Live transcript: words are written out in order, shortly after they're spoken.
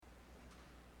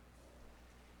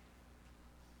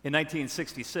In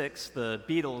 1966, the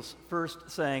Beatles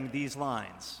first sang these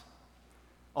lines: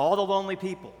 "All the lonely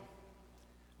people,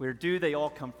 where do they all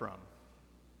come from?"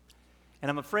 And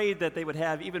I'm afraid that they would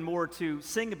have even more to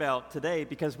sing about today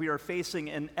because we are facing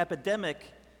an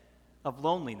epidemic of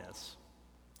loneliness.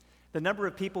 The number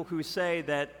of people who say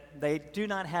that they do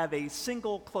not have a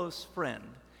single close friend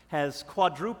has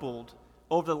quadrupled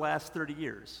over the last 30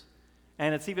 years.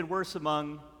 And it's even worse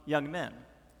among young men.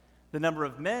 The number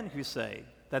of men who say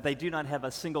that they do not have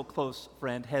a single close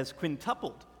friend has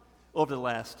quintupled over the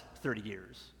last 30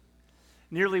 years.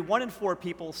 Nearly 1 in 4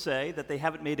 people say that they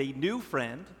haven't made a new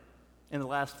friend in the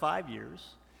last 5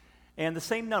 years. And the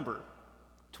same number,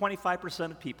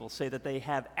 25% of people, say that they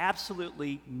have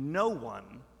absolutely no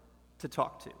one to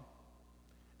talk to.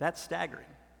 That's staggering.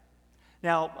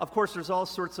 Now, of course, there's all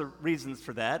sorts of reasons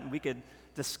for that, and we could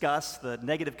discuss the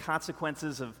negative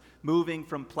consequences of moving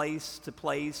from place to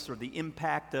place or the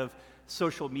impact of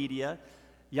social media.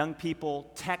 Young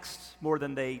people text more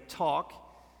than they talk,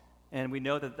 and we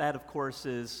know that that, of course,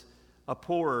 is a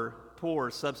poor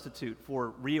substitute for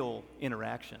real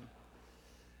interaction.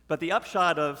 But the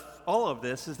upshot of all of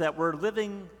this is that we're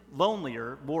living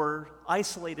lonelier, more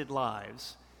isolated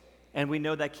lives, and we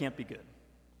know that can't be good.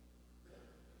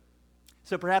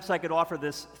 So perhaps I could offer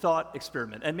this thought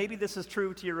experiment, and maybe this is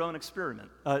true to your own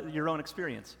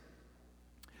experience.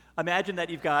 Imagine that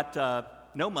you've got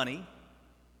no money,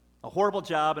 a horrible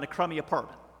job, and a crummy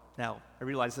apartment. Now, I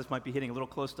realize this might be hitting a little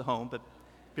close to home, but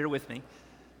bear with me.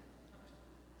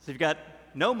 So you've got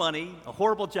no money, a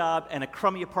horrible job, and a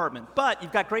crummy apartment, but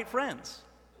you've got great friends.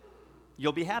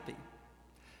 You'll be happy.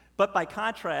 But by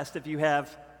contrast, if you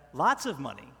have lots of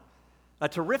money, a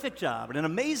terrific job, and an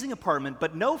amazing apartment,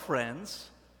 but no friends,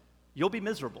 you'll be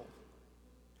miserable.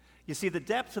 You see, the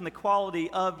depth and the quality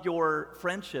of your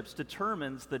friendships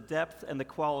determines the depth and the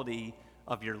quality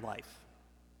of your life.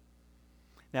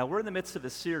 Now, we're in the midst of a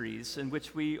series in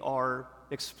which we are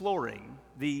exploring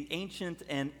the ancient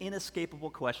and inescapable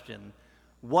question,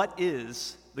 what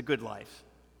is the good life,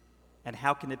 and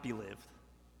how can it be lived?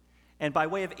 And by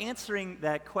way of answering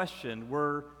that question,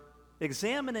 we're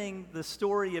examining the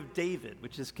story of David,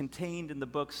 which is contained in the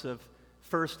books of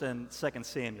 1st and 2nd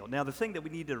Samuel. Now, the thing that we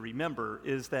need to remember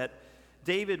is that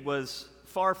David was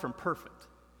far from perfect.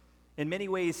 In many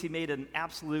ways, he made an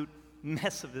absolute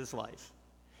mess of his life.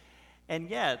 And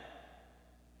yet,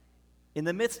 in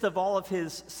the midst of all of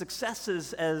his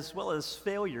successes as well as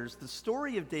failures, the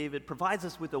story of David provides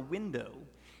us with a window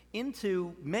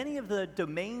into many of the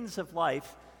domains of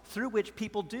life through which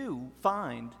people do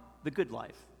find the good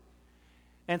life.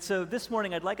 And so this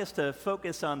morning, I'd like us to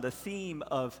focus on the theme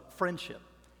of friendship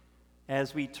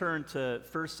as we turn to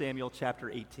 1 Samuel chapter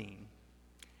 18.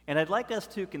 And I'd like us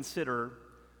to consider,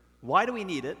 why do we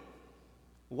need it,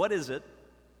 what is it,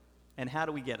 and how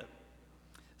do we get it?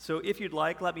 So if you'd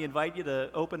like, let me invite you to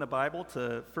open a Bible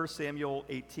to 1 Samuel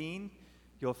 18.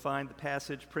 You'll find the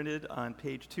passage printed on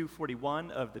page 241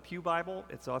 of the Pew Bible.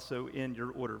 It's also in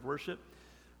your order of worship.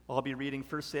 I'll be reading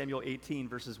 1 Samuel 18,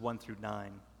 verses 1 through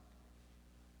 9.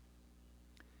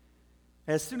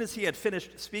 As soon as he had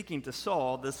finished speaking to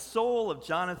Saul, the soul of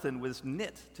Jonathan was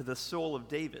knit to the soul of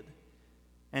David,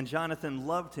 and Jonathan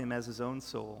loved him as his own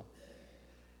soul.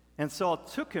 And Saul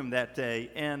took him that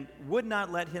day and would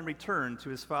not let him return to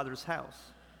his father's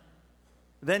house.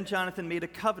 Then Jonathan made a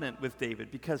covenant with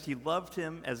David because he loved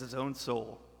him as his own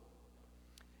soul.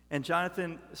 And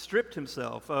Jonathan stripped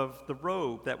himself of the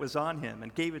robe that was on him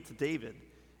and gave it to David,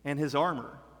 and his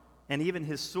armor, and even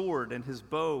his sword and his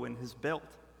bow and his belt.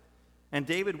 And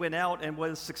David went out and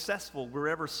was successful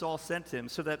wherever Saul sent him,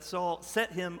 so that Saul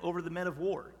set him over the men of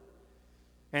war.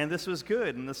 And this was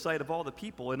good in the sight of all the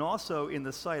people, and also in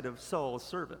the sight of Saul's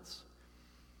servants.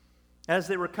 As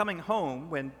they were coming home,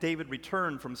 when David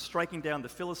returned from striking down the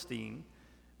Philistine,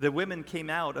 the women came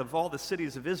out of all the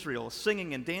cities of Israel,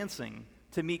 singing and dancing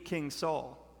to meet King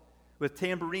Saul, with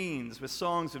tambourines, with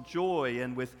songs of joy,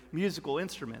 and with musical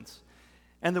instruments.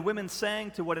 And the women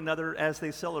sang to one another as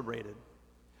they celebrated.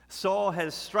 Saul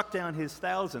has struck down his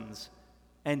thousands,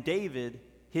 and David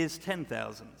his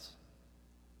 10,000s.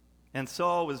 And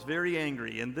Saul was very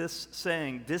angry, and this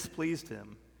saying displeased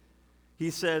him. He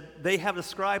said, "They have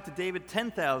ascribed to David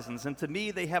 10,000s, and to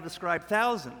me they have ascribed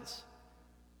thousands.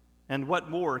 And what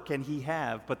more can he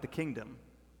have but the kingdom?"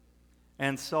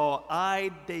 And Saul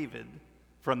eyed David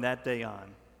from that day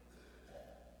on.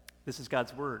 This is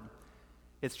God's word.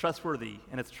 It's trustworthy,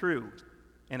 and it's true,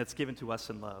 and it's given to us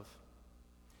in love.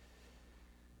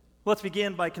 Let's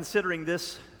begin by considering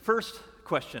this first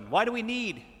question. Why do we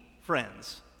need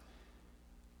friends?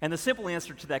 And the simple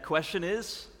answer to that question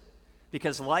is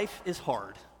because life is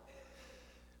hard.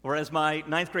 Or as my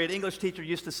ninth grade English teacher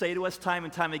used to say to us time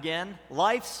and time again,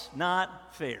 life's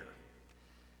not fair.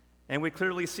 And we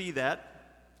clearly see that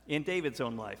in David's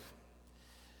own life.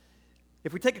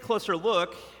 If we take a closer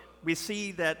look, we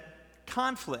see that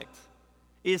conflict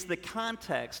is the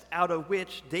context out of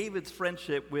which David's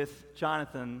friendship with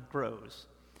Jonathan grows.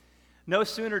 No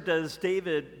sooner does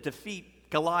David defeat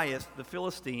Goliath, the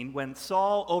Philistine, when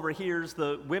Saul overhears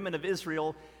the women of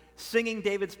Israel singing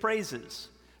David's praises.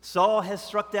 Saul has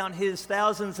struck down his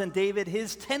thousands and David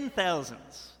his 10,000s.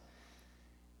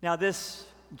 Now, this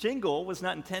jingle was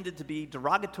not intended to be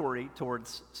derogatory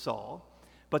towards Saul,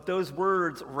 but those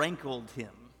words rankled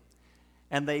him,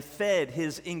 and they fed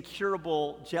his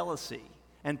incurable jealousy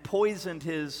and poisoned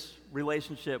his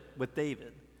relationship with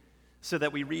David. So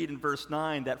that we read in verse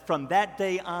 9 that from that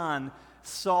day on,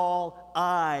 Saul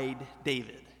eyed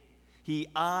David. He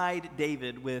eyed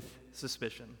David with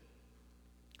suspicion.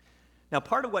 Now,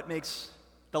 part of what makes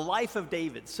the life of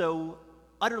David so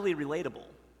utterly relatable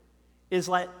is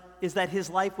that his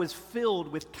life was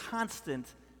filled with constant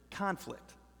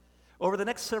conflict. Over the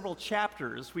next several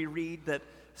chapters, we read that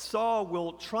Saul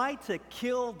will try to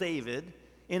kill David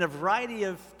in a variety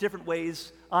of different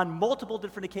ways on multiple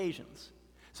different occasions.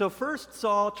 So first,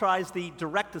 Saul tries the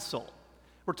direct assault.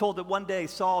 We're told that one day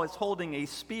Saul is holding a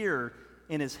spear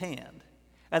in his hand,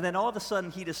 and then all of a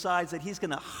sudden he decides that he's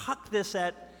going to huck this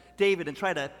at David and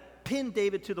try to pin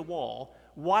David to the wall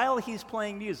while he's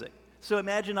playing music. So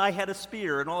imagine I had a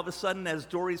spear, and all of a sudden, as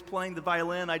Dory's playing the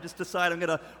violin, I just decide I'm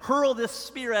going to hurl this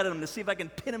spear at him to see if I can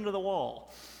pin him to the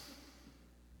wall.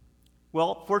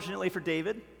 Well, fortunately for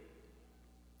David,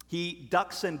 he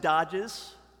ducks and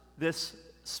dodges this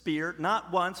spear,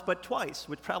 not once, but twice,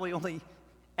 which probably only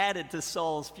added to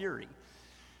Saul's fury.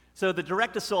 So the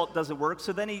direct assault doesn't work,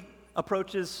 so then he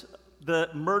approaches the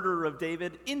murderer of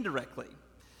David indirectly.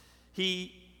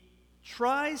 He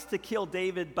tries to kill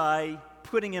David by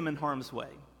putting him in harm's way.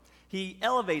 He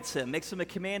elevates him, makes him a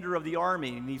commander of the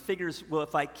army, and he figures, well,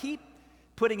 if I keep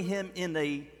putting him in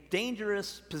a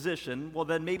dangerous position, well,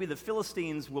 then maybe the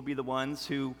Philistines will be the ones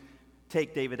who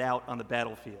take David out on the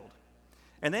battlefield.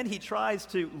 And then he tries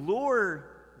to lure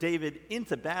David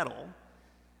into battle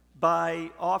by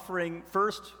offering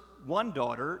first one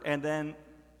daughter and then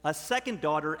a second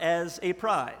daughter as a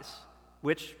prize,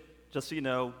 which, just so you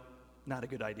know, not a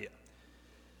good idea.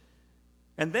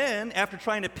 And then, after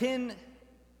trying to pin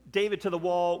David to the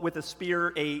wall with a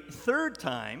spear a third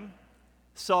time,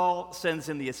 Saul sends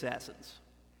in the assassins.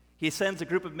 He sends a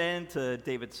group of men to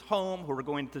David's home who are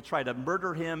going to try to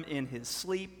murder him in his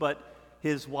sleep, but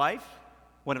his wife,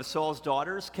 one of Saul's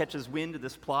daughters, catches wind of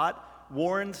this plot,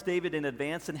 warns David in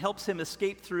advance, and helps him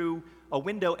escape through a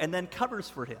window and then covers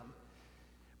for him.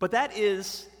 But that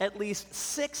is at least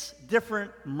 6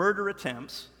 different murder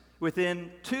attempts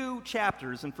within 2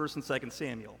 chapters in 1st and 2nd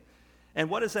Samuel. And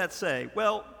what does that say?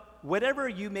 Well, whatever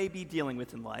you may be dealing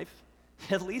with in life,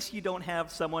 at least you don't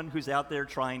have someone who's out there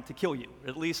trying to kill you.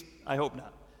 At least, I hope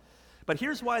not. But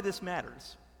here's why this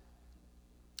matters.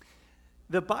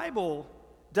 The Bible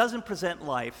doesn't present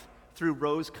life through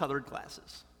rose-colored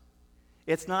glasses.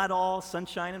 It's not all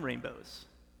sunshine and rainbows.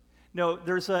 No,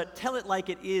 there's a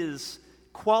tell-it-like-it-is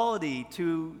quality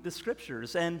to the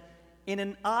Scriptures, and in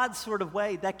an odd sort of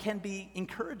way, that can be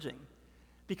encouraging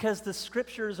because the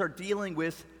Scriptures are dealing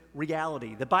with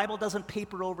reality. The Bible doesn't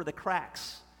paper over the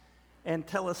cracks and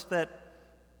tell us that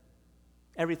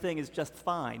everything is just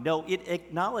fine. No, it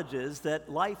acknowledges that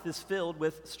life is filled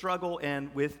with struggle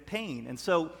and with pain. And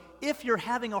so if you're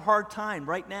having a hard time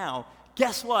right now,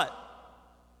 guess what?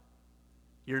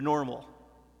 You're normal.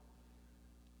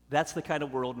 That's the kind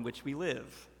of world in which we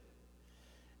live.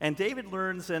 And David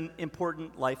learns an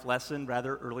important life lesson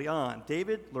rather early on.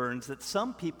 David learns that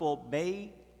some people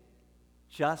may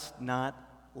just not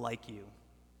like you,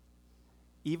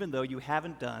 even though you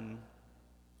haven't done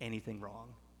anything wrong.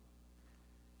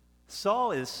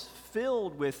 Saul is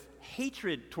filled with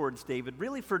hatred towards David,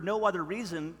 really for no other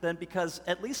reason than because,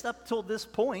 at least up till this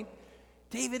point,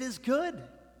 David is good.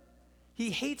 He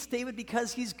hates David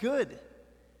because he's good.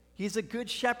 He's a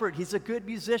good shepherd. He's a good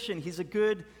musician. He's a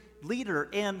good leader.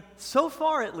 And so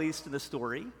far, at least in the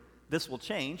story, this will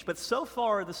change, but so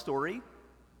far in the story,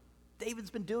 David's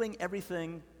been doing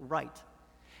everything right.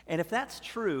 And if that's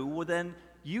true, well then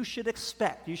you should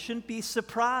expect, you shouldn't be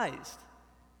surprised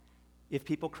if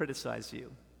people criticize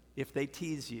you, if they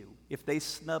tease you, if they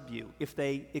snub you, if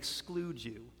they exclude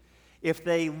you, if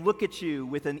they look at you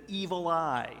with an evil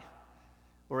eye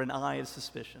or an eye of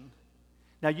suspicion.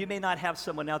 Now, you may not have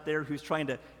someone out there who's trying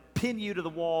to pin you to the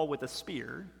wall with a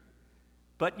spear,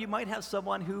 but you might have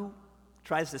someone who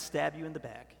tries to stab you in the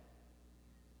back.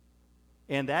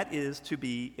 and that is to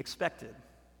be expected.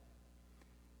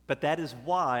 But that is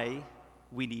why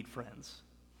we need friends.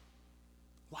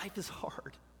 Life is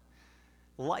hard.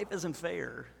 Life isn't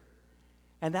fair.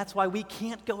 And that's why we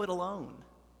can't go it alone.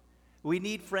 We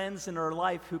need friends in our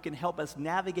life who can help us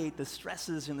navigate the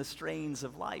stresses and the strains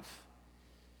of life.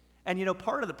 And you know,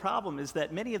 part of the problem is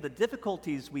that many of the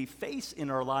difficulties we face in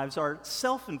our lives are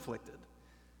self-inflicted.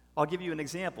 I'll give you an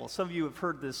example. Some of you have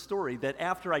heard this story that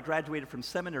after I graduated from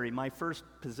seminary, my first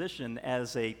position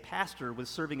as a pastor was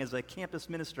serving as a campus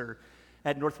minister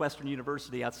at Northwestern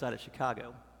University outside of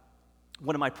Chicago.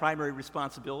 One of my primary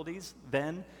responsibilities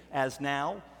then, as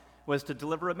now, was to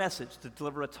deliver a message, to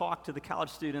deliver a talk to the college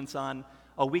students on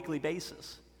a weekly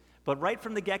basis. But right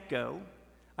from the get-go,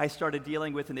 I started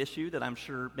dealing with an issue that I'm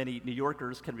sure many New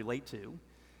Yorkers can relate to.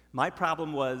 My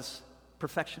problem was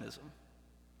perfectionism.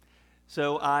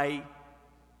 So I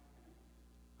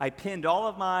pinned all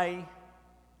of my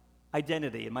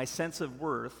identity and my sense of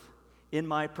worth in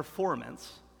my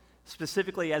performance,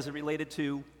 specifically as it related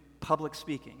to public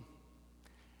speaking.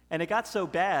 And it got so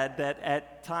bad that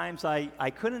at times I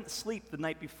couldn't sleep the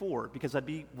night before because I'd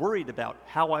be worried about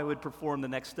how I would perform the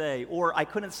next day, or I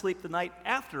couldn't sleep the night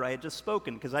after I had just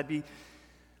spoken because I'd be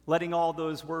letting all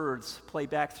those words play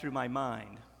back through my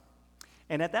mind.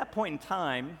 And at that point in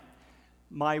time,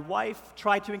 my wife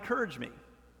tried to encourage me,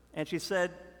 and she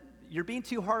said, "You're being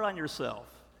too hard on yourself.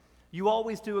 You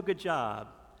always do a good job.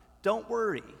 Don't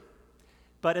worry."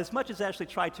 But as much as Ashley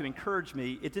tried to encourage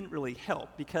me, it didn't really help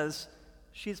because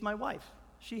she's my wife.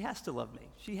 She has to love me.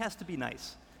 She has to be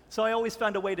nice. So I always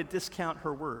found a way to discount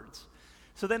her words.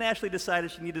 So then Ashley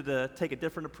decided she needed to take a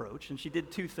different approach, and she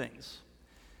did two things.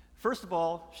 First of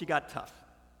all, she got tough.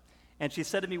 And she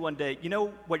said to me one day, "You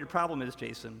know what your problem is,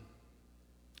 Jason?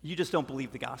 You just don't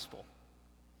believe the gospel."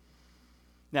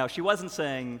 Now, she wasn't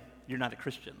saying, "You're not a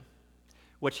Christian."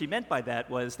 What she meant by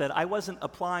that was that I wasn't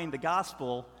applying the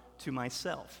gospel to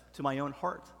myself, to my own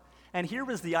heart. And here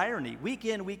was the irony. Week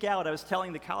in, week out, I was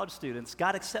telling the college students,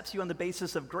 God accepts you on the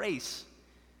basis of grace,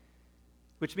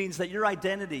 which means that your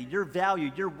identity, your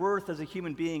value, your worth as a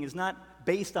human being is not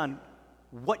based on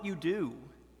what you do,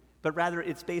 but rather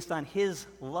it's based on His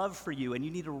love for you, and you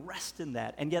need to rest in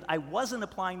that. And yet I wasn't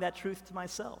applying that truth to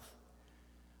myself.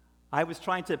 I was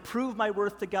trying to prove my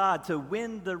worth to God, to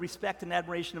win the respect and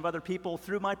admiration of other people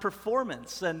through my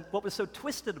performance. And what was so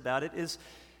twisted about it is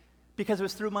because it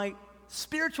was through my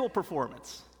spiritual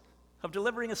performance of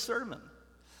delivering a sermon.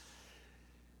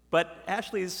 But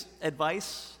Ashley's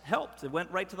advice helped. It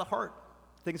went right to the heart.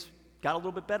 Things got a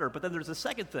little bit better. But then there's a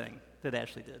second thing that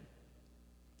Ashley did.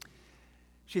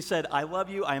 She said, "I love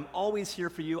you. I am always here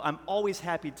for you. I'm always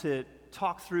happy to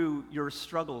talk through your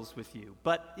struggles with you.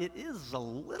 But it is a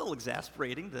little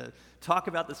exasperating to talk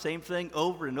about the same thing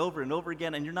over and over and over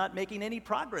again, and you're not making any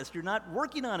progress. You're not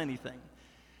working on anything.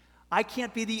 I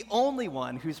can't be the only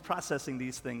one who's processing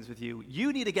these things with you.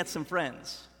 You need to get some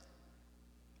friends."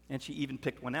 And she even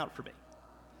picked one out for me.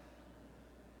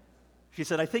 She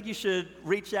said, "I think you should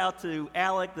reach out to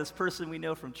Alec, this person we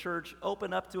know from church,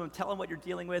 open up to him, tell him what you're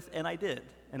dealing with," and I did.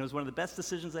 And it was one of the best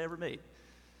decisions I ever made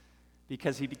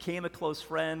because he became a close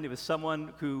friend. It was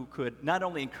someone who could not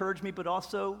only encourage me, but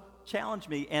also challenge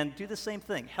me and do the same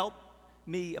thing, help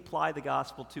me apply the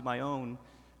gospel to my own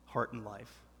heart and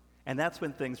life. And that's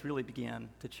when things really began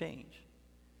to change.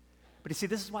 But you see,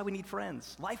 this is why we need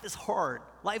friends. Life is hard.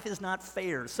 Life is not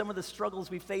fair. Some of the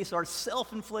struggles we face are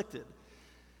self-inflicted.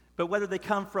 But whether they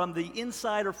come from the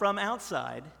inside or from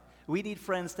outside, we need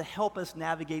friends to help us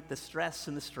navigate the stress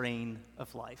and the strain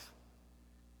of life.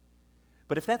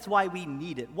 But if that's why we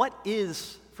need it, what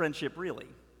is friendship really?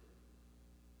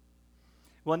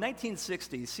 Well, in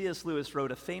 1960, C.S. Lewis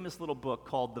wrote a famous little book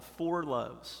called The Four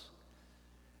Loves,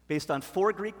 based on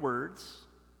 4 Greek words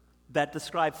that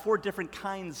describe 4 different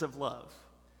kinds of love.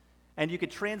 And you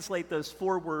could translate those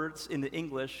 4 words into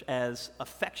English as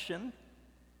affection,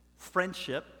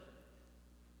 friendship,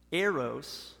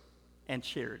 eros, and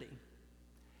charity.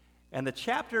 And the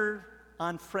chapter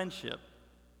on friendship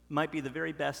might be the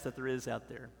very best that there is out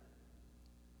there.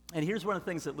 And here's one of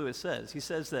the things that Lewis says. He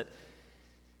says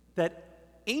that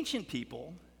ancient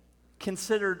people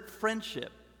considered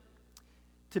friendship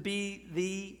to be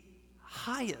the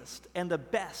highest and the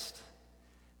best,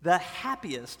 the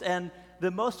happiest and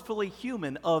the most fully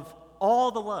human of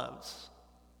all the loves.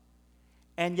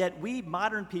 And yet we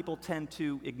modern people tend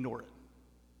to ignore it,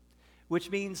 which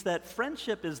means that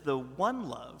friendship is the one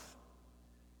love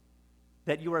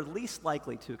that you are least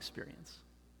likely to experience.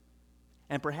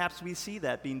 And perhaps we see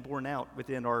that being borne out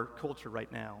within our culture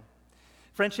right now.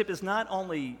 Friendship is not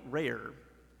only rare,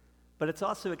 but it's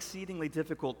also exceedingly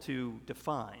difficult to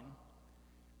define.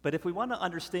 But if we want to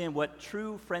understand what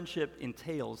true friendship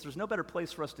entails, there's no better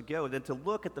place for us to go than to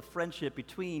look at the friendship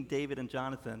between David and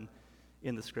Jonathan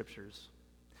in the Scriptures.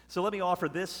 So let me offer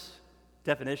this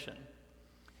definition.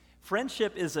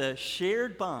 Friendship is a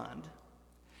shared bond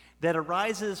that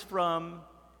arises from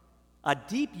a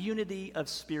deep unity of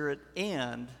spirit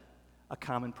and a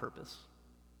common purpose.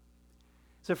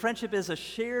 So friendship is a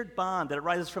shared bond that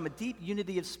arises from a deep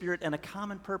unity of spirit and a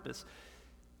common purpose.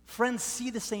 Friends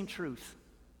see the same truth.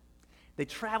 They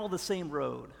travel the same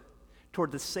road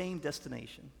toward the same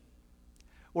destination.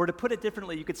 Or to put it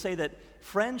differently, you could say that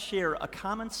friends share a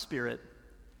common spirit,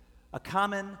 a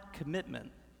common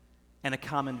commitment, and a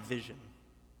common vision.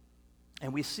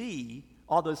 And we see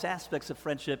all those aspects of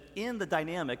friendship in the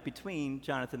dynamic between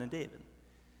Jonathan and David.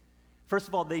 First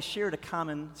of all, they shared a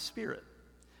common spirit.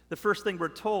 The first thing we're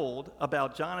told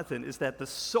about Jonathan is that the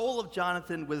soul of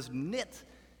Jonathan was knit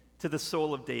to the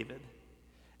soul of David,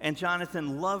 and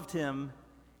Jonathan loved him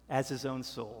as his own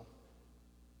soul.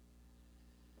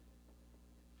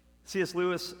 C.S.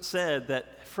 Lewis said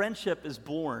that friendship is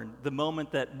born the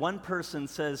moment that one person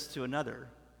says to another,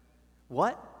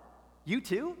 "What? You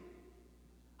too?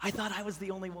 I thought I was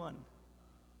the only one."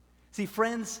 See,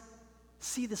 friends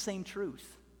see the same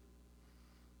truth.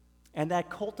 And that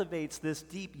cultivates this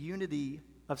deep unity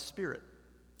of spirit.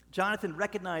 Jonathan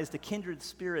recognized a kindred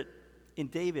spirit in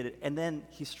David, and then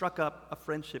he struck up a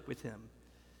friendship with him.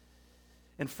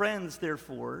 And friends,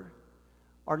 therefore,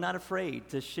 are not afraid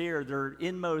to share their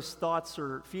inmost thoughts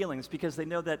or feelings because they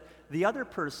know that the other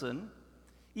person,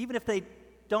 even if they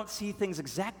don't see things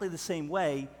exactly the same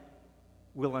way,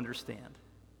 will understand.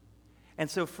 And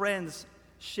so friends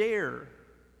share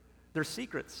their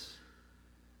secrets.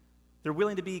 They're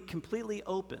willing to be completely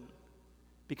open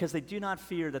because they do not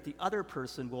fear that the other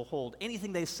person will hold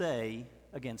anything they say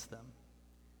against them.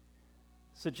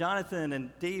 So Jonathan and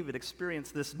David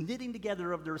experienced this knitting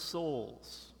together of their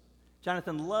souls.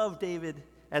 Jonathan loved David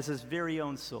as his very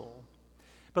own soul.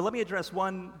 But let me address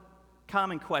one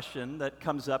common question that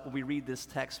comes up when we read this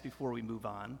text before we move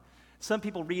on. Some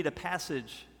people read a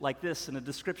passage like this and a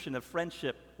description of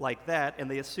friendship like that, and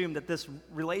they assume that this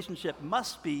relationship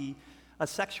must be a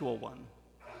sexual one.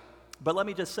 But let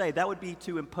me just say, that would be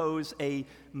to impose a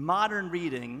modern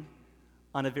reading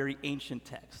on a very ancient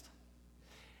text.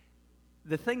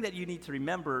 The thing that you need to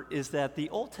remember is that the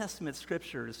Old Testament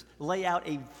scriptures lay out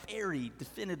a very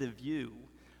definitive view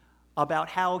about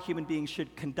how human beings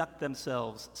should conduct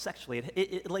themselves sexually.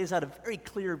 It lays out a very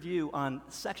clear view on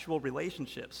sexual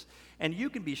relationships. And you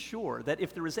can be sure that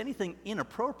if there was anything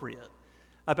inappropriate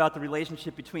about the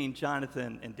relationship between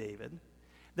Jonathan and David,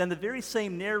 then the very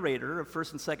same narrator of 1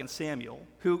 and 2 Samuel,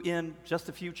 who in just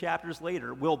a few chapters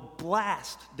later will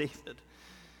blast David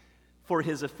for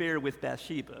his affair with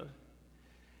Bathsheba,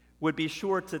 would be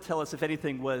sure to tell us if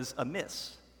anything was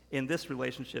amiss in this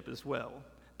relationship as well.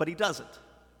 But he doesn't.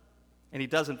 And he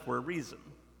doesn't for a reason.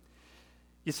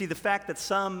 You see, the fact that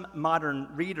some modern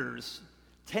readers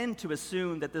tend to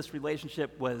assume that this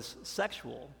relationship was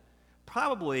sexual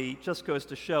probably just goes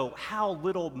to show how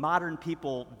little modern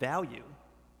people value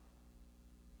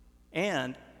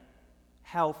and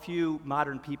how few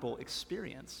modern people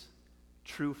experience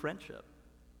true friendship,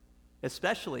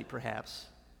 especially perhaps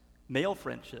male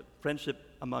friendship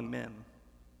among men.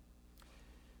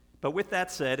 But with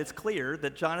that said, it's clear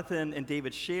that Jonathan and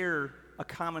David share a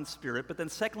common spirit, but then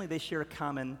secondly, they share a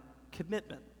common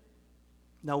commitment.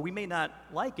 Now, we may not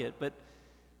like it, but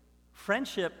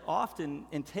friendship often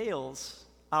entails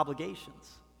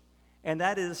obligations. And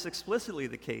that is explicitly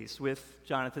the case with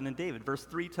Jonathan and David. Verse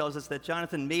 3 tells us that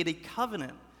Jonathan made a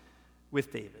covenant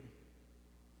with David.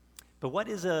 But what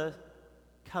is a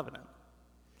covenant?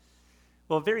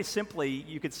 Well, very simply,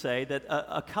 you could say that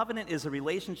a covenant is a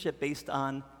relationship based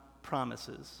on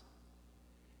promises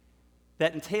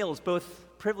that entails both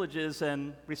privileges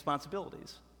and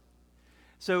responsibilities.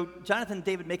 So Jonathan and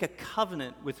David make a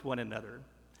covenant with one another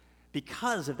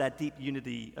because of that deep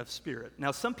unity of spirit.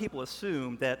 Now, some people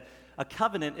assume that a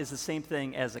covenant is the same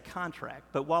thing as a contract,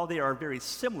 but while they are very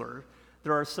similar,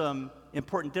 there are some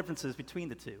important differences between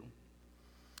the two.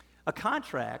 A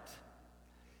contract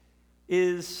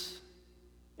is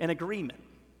an agreement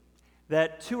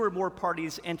that two or more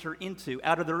parties enter into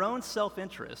out of their own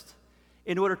self-interest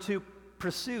in order to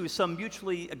pursue some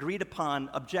mutually agreed upon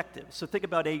objective. So think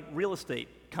about a real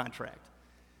estate contract.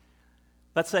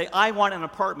 Let's say I want an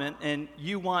apartment and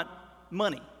you want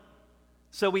money.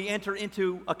 So we enter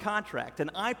into a contract,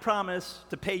 and I promise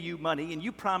to pay you money, and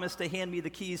you promise to hand me the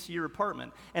keys to your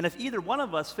apartment. And if either one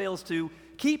of us fails to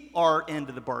keep our end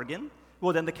of the bargain,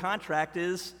 well, then the contract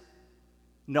is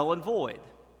null and void.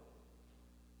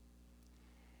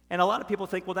 And a lot of people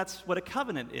think, well, that's what a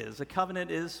covenant is. A covenant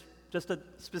is just a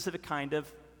specific kind of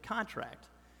contract.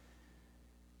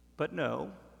 But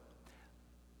no.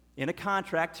 In a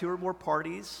contract, two or more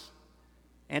parties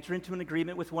enter into an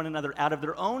agreement with one another out of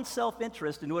their own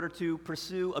self-interest in order to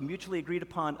pursue a mutually agreed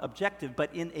upon objective.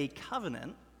 But in a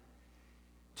covenant,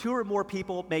 two or more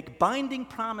people make binding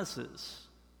promises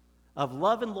of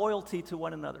love and loyalty to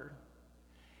one another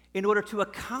in order to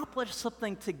accomplish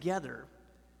something together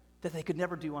that they could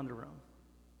never do on their own.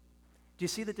 Do you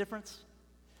see the difference?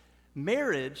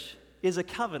 Marriage is a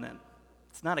covenant.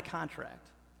 It's not a contract.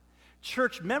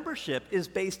 Church membership is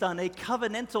based on a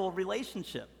covenantal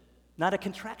relationship, not a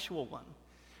contractual one.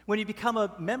 When you become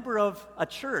a member of a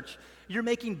church, you're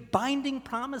making binding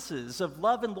promises of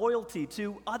love and loyalty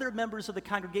to other members of the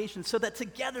congregation so that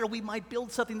together we might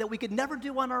build something that we could never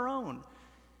do on our own.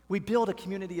 We build a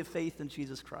community of faith in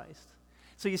Jesus Christ.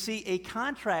 So you see, a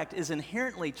contract is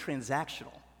inherently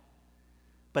transactional,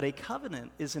 but a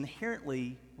covenant is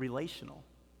inherently relational.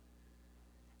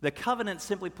 The covenant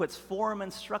simply puts form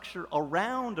and structure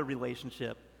around a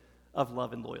relationship of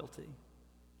love and loyalty.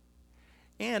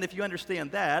 And if you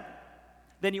understand that,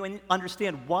 then you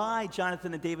understand why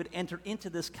Jonathan and David entered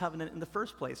into this covenant in the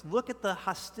first place. Look at the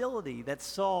hostility that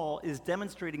Saul is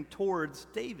demonstrating towards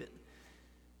David.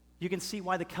 You can see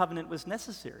why the covenant was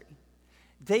necessary.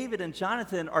 David and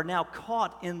Jonathan are now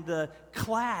caught in the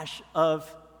clash of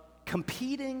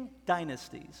competing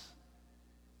dynasties.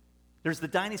 There's the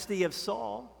dynasty of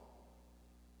Saul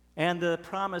and the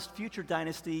promised future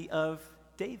dynasty of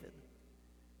David.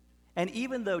 And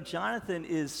even though Jonathan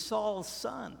is Saul's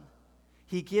son,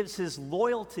 he gives his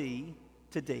loyalty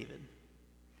to David.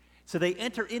 So they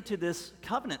enter into this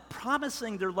covenant,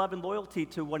 promising their love and loyalty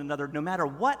to one another no matter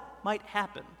what might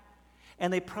happen.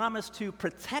 And they promise to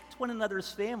protect one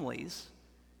another's families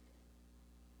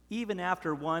even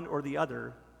after one or the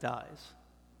other dies.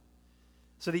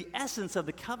 So the essence of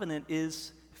the covenant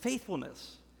is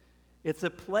faithfulness. It's a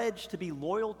pledge to be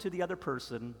loyal to the other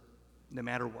person no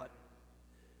matter what.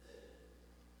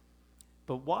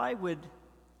 But why would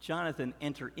Jonathan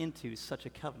enter into such a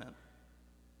covenant?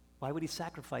 Why would he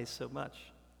sacrifice so much?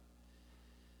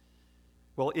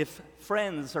 Well, if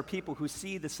friends are people who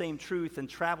see the same truth and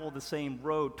travel the same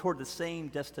road toward the same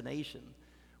destination,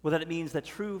 well, then it means that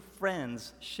true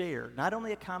friends share not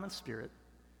only a common spirit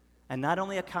and not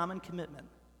only a common commitment,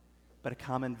 but a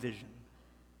common vision.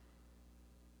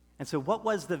 And so what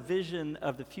was the vision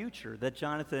of the future that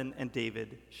Jonathan and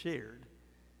David shared?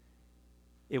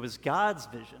 It was God's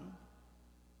vision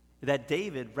that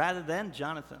David, rather than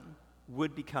Jonathan,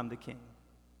 would become the king.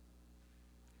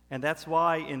 And that's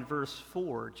why in verse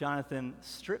 4, Jonathan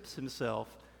strips himself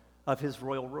of his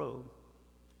royal robe.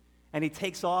 And he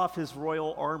takes off his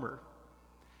royal armor.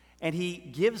 And he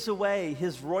gives away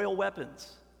his royal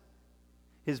weapons,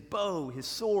 his bow, his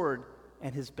sword,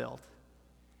 and his belt.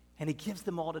 And he gives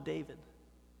them all to David.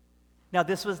 Now,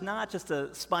 this was not just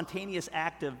a spontaneous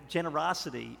act of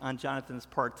generosity on Jonathan's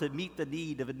part to meet the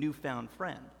need of a newfound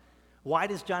friend. Why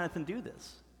does Jonathan do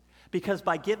this? Because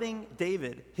by giving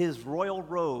David his royal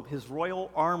robe, his royal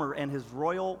armor, and his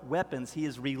royal weapons, he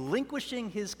is relinquishing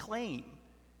his claim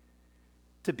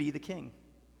to be the king.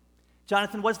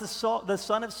 Jonathan was the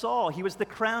son of Saul. He was the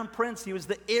crown prince. He was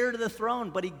the heir to the throne,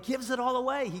 but he gives it all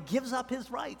away. He gives up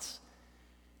his rights.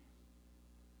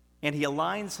 And he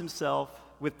aligns himself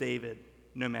with David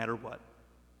no matter what.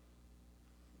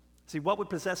 See, what would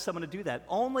possess someone to do that?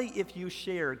 Only if you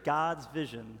share God's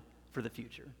vision for the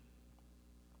future.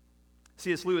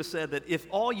 C.S. Lewis said that if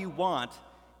all you want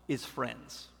is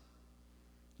friends,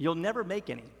 you'll never make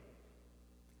any.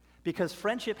 Because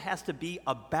friendship has to be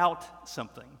about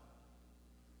something.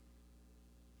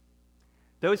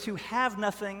 Those who have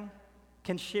nothing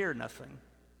can share nothing.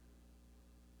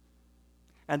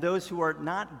 And those who are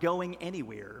not going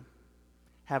anywhere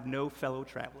have no fellow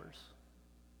travelers.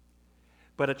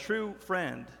 But a true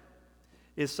friend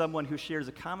is someone who shares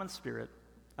a common spirit,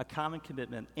 a common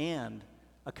commitment, and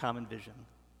a common vision.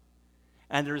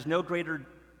 And there is no greater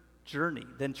journey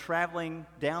than traveling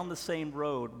down the same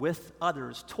road with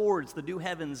others towards the new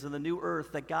heavens and the new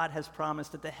earth that God has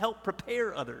promised, and to help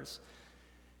prepare others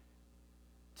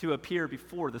to appear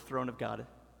before the throne of God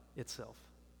itself.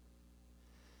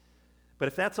 But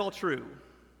if that's all true,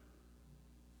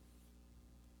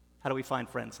 how do we find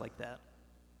friends like that?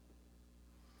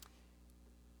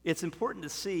 It's important to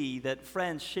see that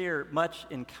friends share much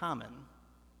in common,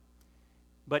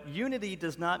 but unity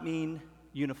does not mean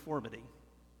uniformity.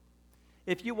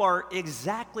 If you are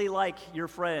exactly like your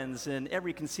friends in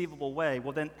every conceivable way,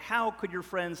 well then how could your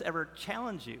friends ever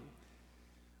challenge you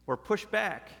or push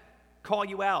back, call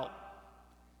you out,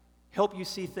 help you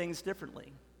see things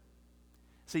differently.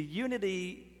 See,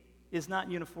 unity is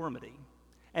not uniformity.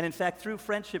 And in fact, through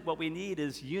friendship, what we need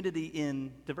is unity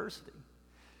in diversity.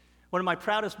 One of my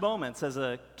proudest moments as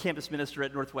a campus minister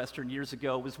at Northwestern years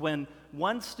ago was when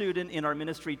one student in our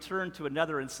ministry turned to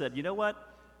another and said, "You know what?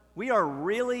 We are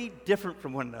really different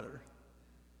from one another,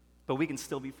 but we can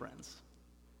still be friends."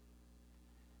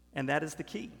 And that is the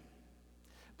key.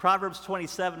 Proverbs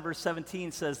 27, verse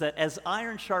 17 says that as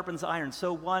iron sharpens iron,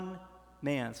 so one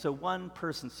man, so one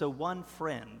person, so one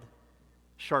friend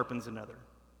sharpens another.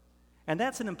 And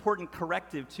that's an important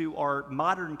corrective to our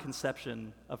modern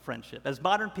conception of friendship. As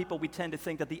modern people, we tend to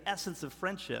think that the essence of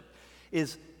friendship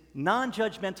is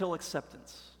non-judgmental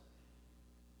acceptance.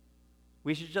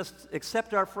 We should just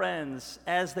accept our friends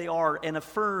as they are and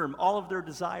affirm all of their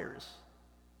desires.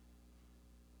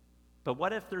 But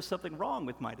what if there's something wrong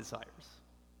with my desires?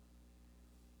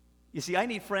 You see, I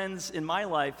need friends in my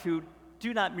life who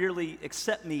do not merely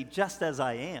accept me just as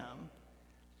I am.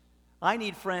 I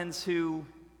need friends who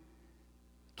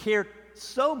care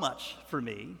so much for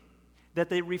me that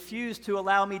they refuse to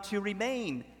allow me to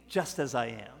remain just as I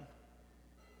am.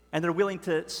 And they're willing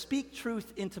to speak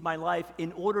truth into my life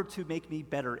in order to make me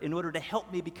better, in order to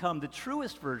help me become the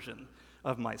truest version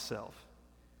of myself.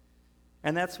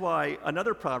 And that's why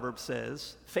another proverb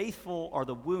says, "Faithful are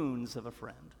the wounds of a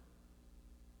friend."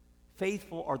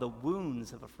 Faithful are the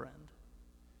wounds of a friend.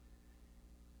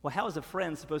 Well, how is a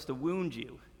friend supposed to wound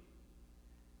you?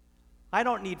 I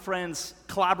don't need friends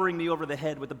clobbering me over the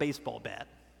head with a baseball bat.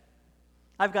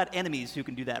 I've got enemies who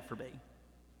can do that for me.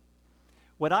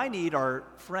 What I need are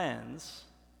friends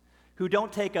who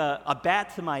don't take a bat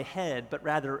to my head, but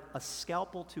rather a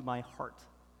scalpel to my heart,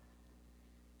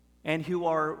 and who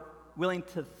are willing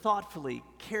to thoughtfully,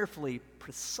 carefully,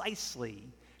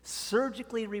 precisely,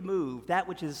 surgically remove that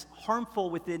which is harmful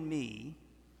within me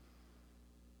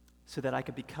so that I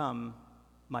could become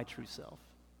my true self.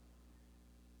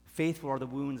 Faithful are the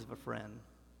wounds of a friend.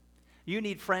 You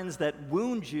need friends that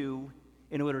wound you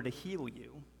in order to heal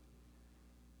you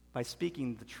by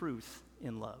speaking the truth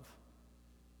in love.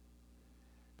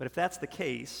 But if that's the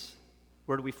case,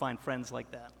 where do we find friends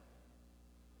like that?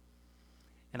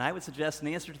 And I would suggest an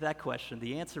answer to that question,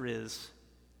 the answer is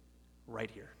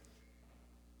right here.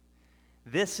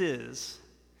 This is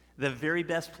the very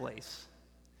best place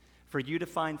for you to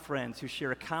find friends who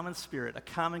share a common spirit, a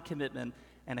common commitment,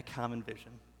 and a common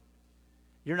vision.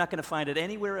 You're not going to find it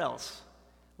anywhere else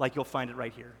like you'll find it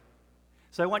right here.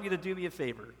 So I want you to do me a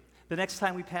favor. The next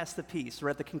time we pass the peace or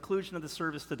at the conclusion of the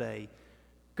service today,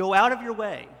 go out of your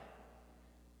way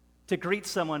to greet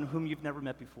someone whom you've never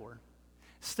met before.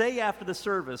 Stay after the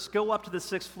service, go up to the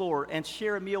 6th floor and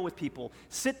share a meal with people.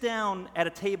 Sit down at a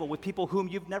table with people whom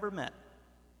you've never met.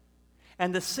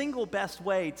 And the single best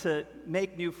way to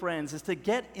make new friends is to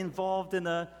get involved in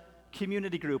a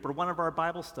community group or one of our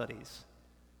Bible studies.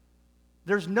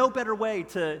 There's no better way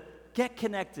to get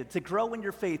connected, to grow in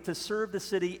your faith, to serve the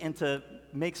city, and to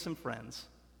make some friends.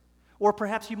 Or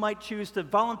perhaps you might choose to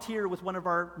volunteer with one of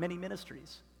our many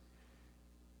ministries.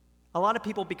 A lot of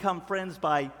people become friends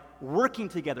by working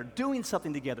together, doing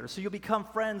something together. So you'll become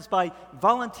friends by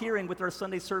volunteering with our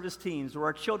Sunday service teams or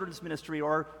our children's ministry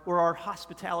or our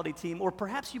hospitality team, or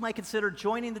perhaps you might consider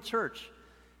joining the church.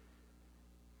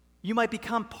 You might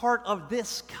become part of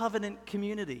this covenant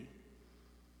community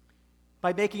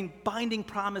by making binding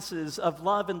promises of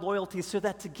love and loyalty so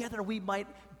that together we might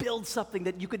build something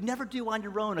that you could never do on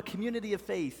your own, a community of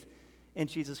faith in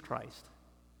Jesus Christ.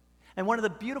 And one of the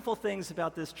beautiful things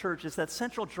about this church is that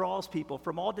Central draws people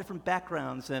from all different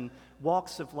backgrounds and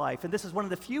walks of life. And this is one of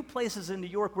the few places in New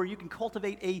York where you can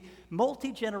cultivate a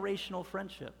multi-generational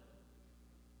friendship,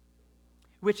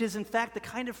 which is in fact the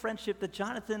kind of friendship that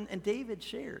Jonathan and David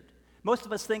shared. Most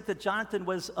of us think that Jonathan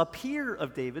was a peer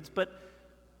of David's, but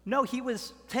no, he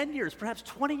was 10 years, perhaps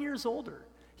 20 years older.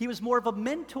 He was more of a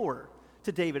mentor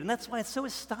to David. And that's why it's so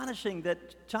astonishing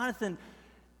that Jonathan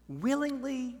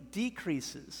willingly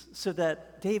decreases so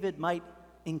that David might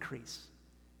increase.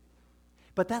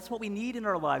 But that's what we need in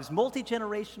our lives,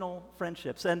 multi-generational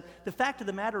friendships. And the fact of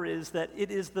the matter is that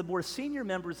it is the more senior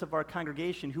members of our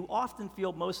congregation who often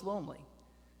feel most lonely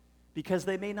because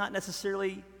they may not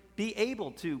necessarily be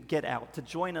able to get out, to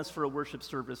join us for a worship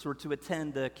service or to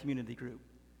attend a community group.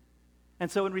 And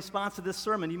so in response to this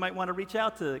sermon, you might want to reach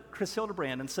out to Chris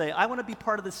Hildebrand and say, I want to be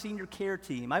part of the senior care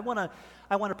team. I want to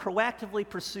proactively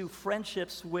pursue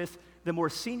friendships with the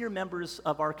more senior members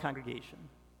of our congregation.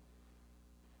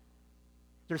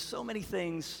 There's so many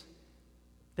things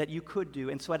that you could do,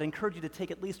 and so I'd encourage you to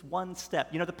take at least one step.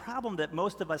 You know, the problem that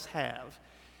most of us have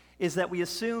is that we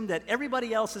assume that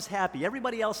everybody else is happy,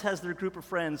 everybody else has their group of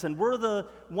friends, and we're the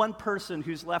one person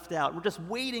who's left out. We're just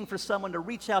waiting for someone to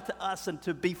reach out to us and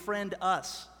to befriend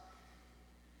us.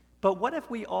 But what if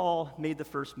we all made the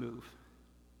first move?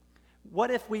 What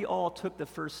if we all took the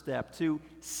first step to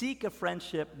seek a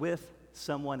friendship with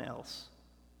someone else?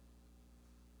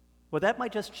 Well, that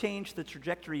might just change the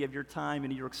trajectory of your time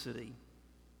in New York City.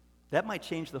 That might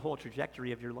change the whole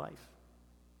trajectory of your life.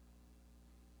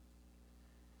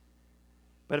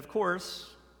 But of course,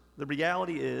 the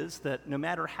reality is that no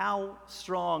matter how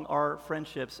strong our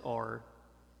friendships are,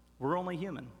 we're only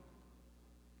human.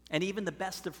 And even the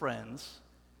best of friends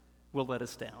will let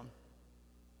us down.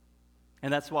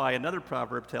 And that's why another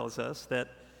proverb tells us that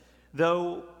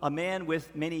though a man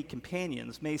with many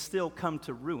companions may still come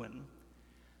to ruin,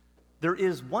 there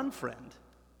is one friend.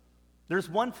 There's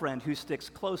one friend who sticks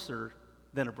closer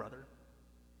than a brother.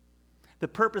 The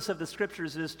purpose of the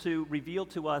scriptures is to reveal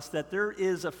to us that there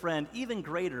is a friend even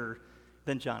greater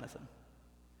than Jonathan.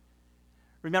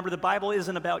 Remember, the Bible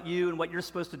isn't about you and what you're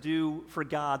supposed to do for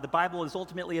God. The Bible is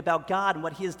ultimately about God and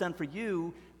what He has done for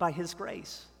you by His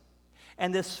grace.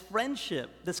 And this friendship,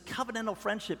 this covenantal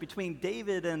friendship between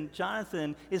David and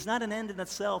Jonathan is not an end in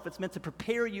itself. It's meant to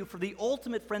prepare you for the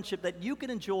ultimate friendship that you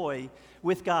can enjoy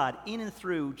with God in and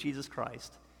through Jesus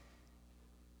Christ.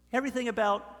 Everything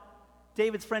about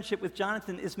David's friendship with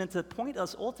Jonathan is meant to point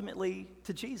us ultimately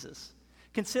to Jesus.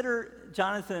 Consider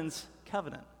Jonathan's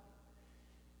covenant.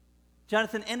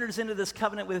 Jonathan enters into this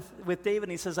covenant with David,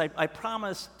 and he says, I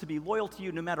promise to be loyal to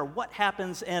you no matter what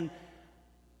happens, and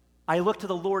I look to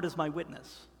the Lord as my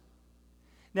witness.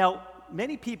 Now,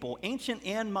 many people, ancient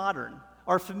and modern,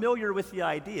 are familiar with the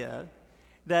idea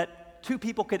that two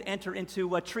people could enter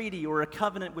into a treaty or a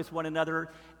covenant with one another,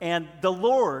 and the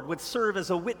Lord would serve as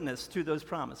a witness to those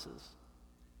promises.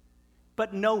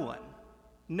 But no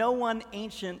one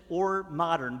ancient or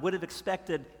modern would have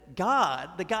expected God,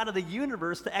 the God of the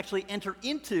universe, to actually enter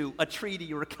into a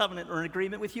treaty or a covenant or an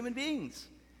agreement with human beings.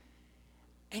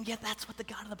 And yet that's what the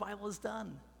God of the Bible has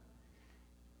done.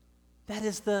 That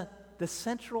is the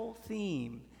central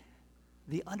theme,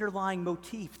 the underlying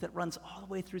motif that runs all the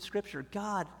way through Scripture.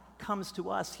 God comes to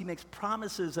us. He makes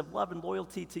promises of love and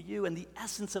loyalty to you, and the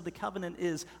essence of the covenant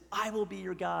is, I will be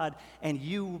your God, and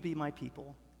you will be my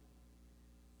people.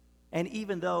 And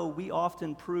even though we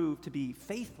often prove to be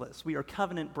faithless, we are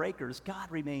covenant breakers,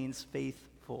 God remains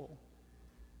faithful.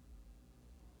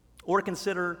 Or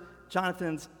consider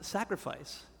Jonathan's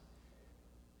sacrifice.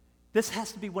 This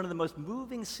has to be one of the most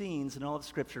moving scenes in all of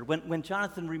Scripture. When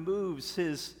Jonathan removes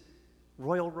his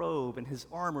royal robe and his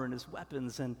armor and his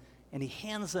weapons, and he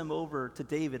hands them over to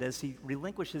David as he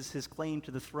relinquishes his claim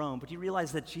to the throne. But you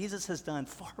realize that Jesus has done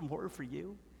far more for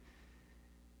you.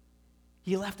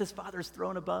 He left his Father's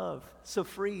throne above, so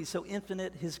free, so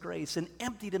infinite his grace, and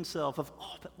emptied himself of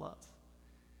all but love,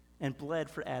 and bled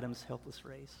for Adam's helpless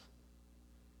race.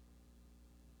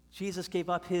 Jesus gave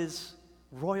up his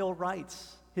royal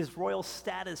rights, his royal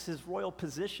status, his royal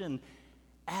position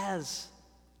as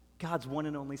God's one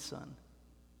and only Son.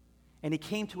 And he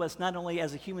came to us not only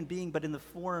as a human being, but in the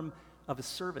form of a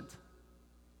servant,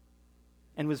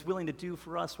 and was willing to do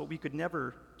for us what we could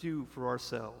never do for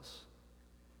ourselves.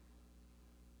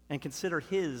 And consider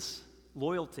his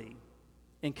loyalty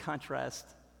in contrast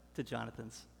to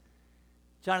Jonathan's.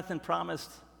 Jonathan promised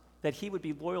that he would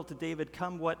be loyal to David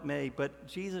come what may, but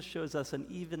Jesus shows us an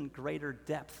even greater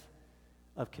depth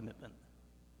of commitment.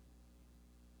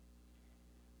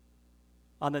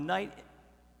 On the night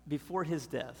before his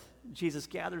death, Jesus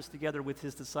gathers together with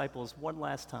his disciples one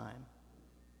last time.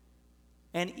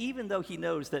 And even though he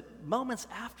knows that moments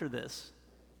after this,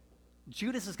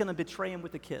 Judas is going to betray him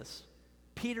with a kiss,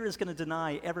 Peter is going to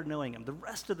deny ever knowing him. The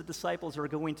rest of the disciples are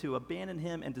going to abandon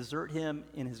him and desert him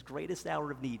in his greatest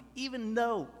hour of need, even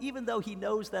though he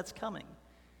knows that's coming.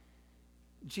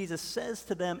 Jesus says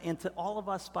to them, and to all of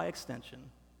us by extension,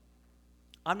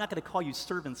 I'm not going to call you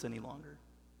servants any longer,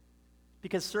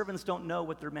 because servants don't know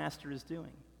what their master is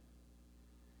doing.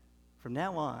 From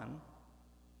now on,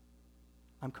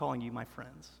 I'm calling you my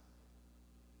friends,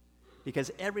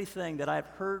 because everything that I've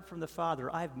heard from the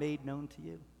Father, I've made known to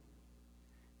you.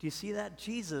 Do you see that?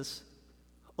 Jesus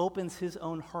opens his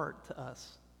own heart to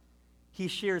us. He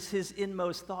shares his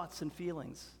inmost thoughts and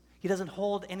feelings. He doesn't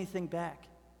hold anything back.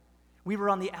 We were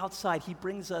on the outside. He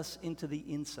brings us into the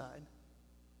inside,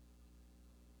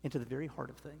 into the very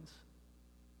heart of things.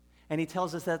 And he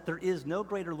tells us that there is no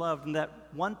greater love than that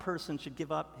one person should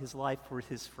give up his life for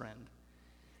his friend.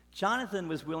 Jonathan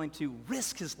was willing to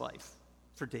risk his life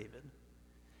for David,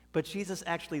 but Jesus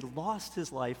actually lost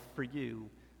his life for you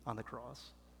on the cross.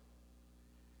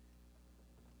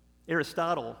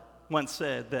 Aristotle once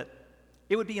said that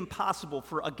it would be impossible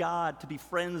for a God to be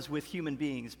friends with human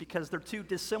beings because they're too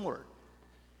dissimilar.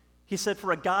 He said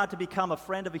for a God to become a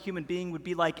friend of a human being would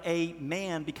be like a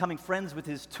man becoming friends with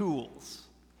his tools.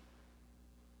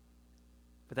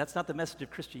 But that's not the message of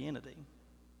Christianity.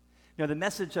 You know, the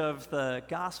message of the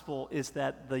gospel is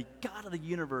that the God of the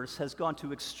universe has gone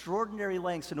to extraordinary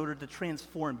lengths in order to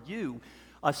transform you,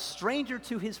 a stranger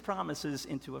to his promises,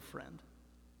 into a friend.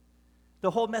 The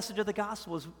whole message of the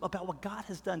gospel is about what God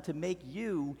has done to make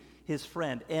you his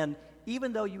friend. And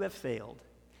even though you have failed,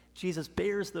 Jesus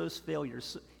bears those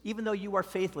failures. Even though you are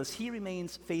faithless, he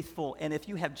remains faithful. And if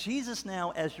you have Jesus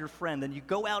now as your friend, then you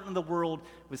go out in the world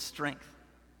with strength.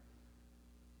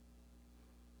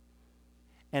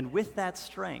 And with that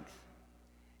strength,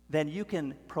 then you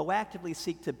can proactively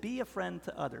seek to be a friend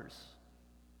to others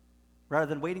rather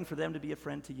than waiting for them to be a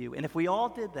friend to you. And if we all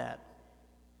did that,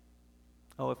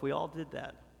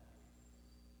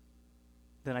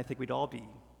 then I think we'd all be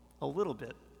a little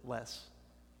bit less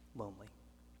lonely.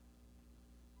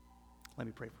 Let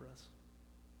me pray for us.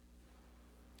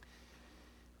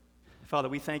 Father,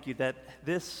 we thank you that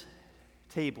this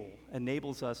table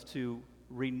enables us to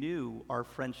renew our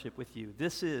friendship with you.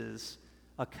 This is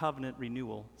a covenant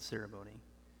renewal ceremony.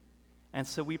 And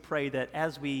so we pray that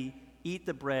as we eat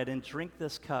the bread and drink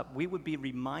this cup, we would be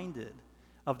reminded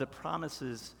of the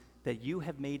promises that you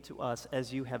have made to us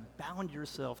as you have bound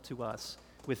yourself to us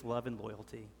with love and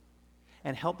loyalty.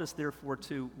 And help us, therefore,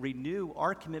 to renew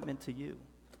our commitment to you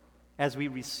as we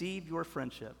receive your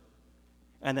friendship.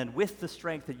 And then with the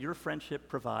strength that your friendship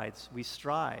provides, we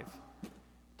strive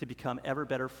to become ever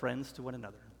better friends to one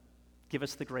another. Give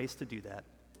us the grace to do that.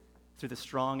 Through the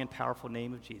strong and powerful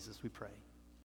name of Jesus, we pray.